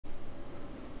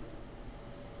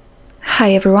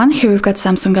Hi everyone, here we've got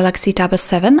Samsung Galaxy Tab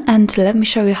S7 and let me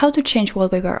show you how to change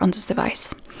wallpaper on this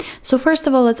device. So first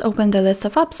of all, let's open the list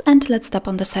of apps and let's tap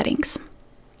on the settings.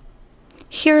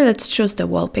 Here let's choose the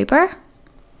wallpaper.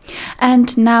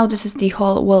 And now this is the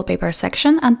whole wallpaper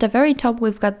section. At the very top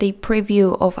we've got the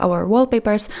preview of our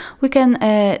wallpapers. We can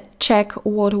check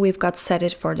what we've got set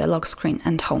it for the lock screen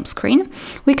and home screen.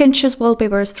 We can choose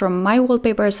wallpapers from My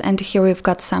Wallpapers, and here we've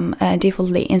got some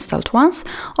defaultly installed ones,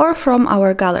 or from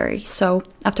our gallery. So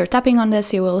after tapping on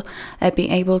this, you will be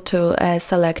able to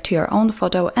select your own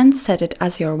photo and set it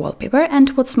as your wallpaper. And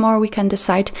what's more, we can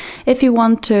decide if you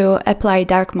want to apply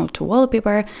dark mode to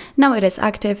wallpaper. Now it is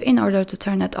active. In order to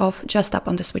turn it off, just tap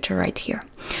on the switcher right here.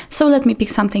 So let me pick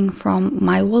something from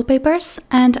My Wallpapers,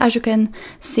 and as you can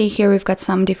see here, we've got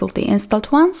some defaultly installed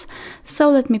ones. So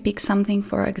let me pick something,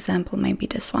 for example, maybe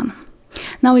this one.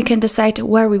 Now we can decide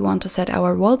where we want to set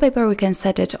our wallpaper. We can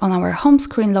set it on our home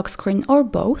screen, lock screen, or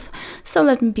both. So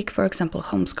let me pick, for example,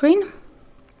 home screen.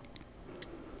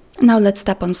 Now let's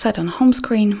tap on set on home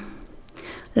screen.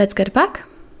 Let's get back.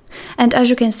 And as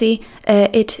you can see,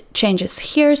 it changes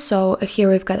here. So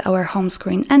here we've got our home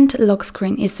screen and lock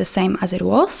screen is the same as it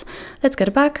was. Let's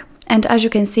get back. And as you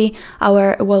can see,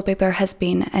 our wallpaper has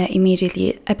been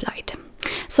immediately applied.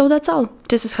 So that's all.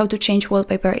 This is how to change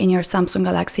wallpaper in your Samsung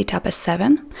Galaxy Tab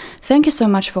S7. Thank you so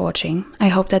much for watching. I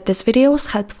hope that this video was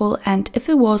helpful, and if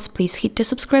it was, please hit the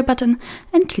subscribe button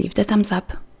and leave the thumbs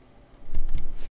up.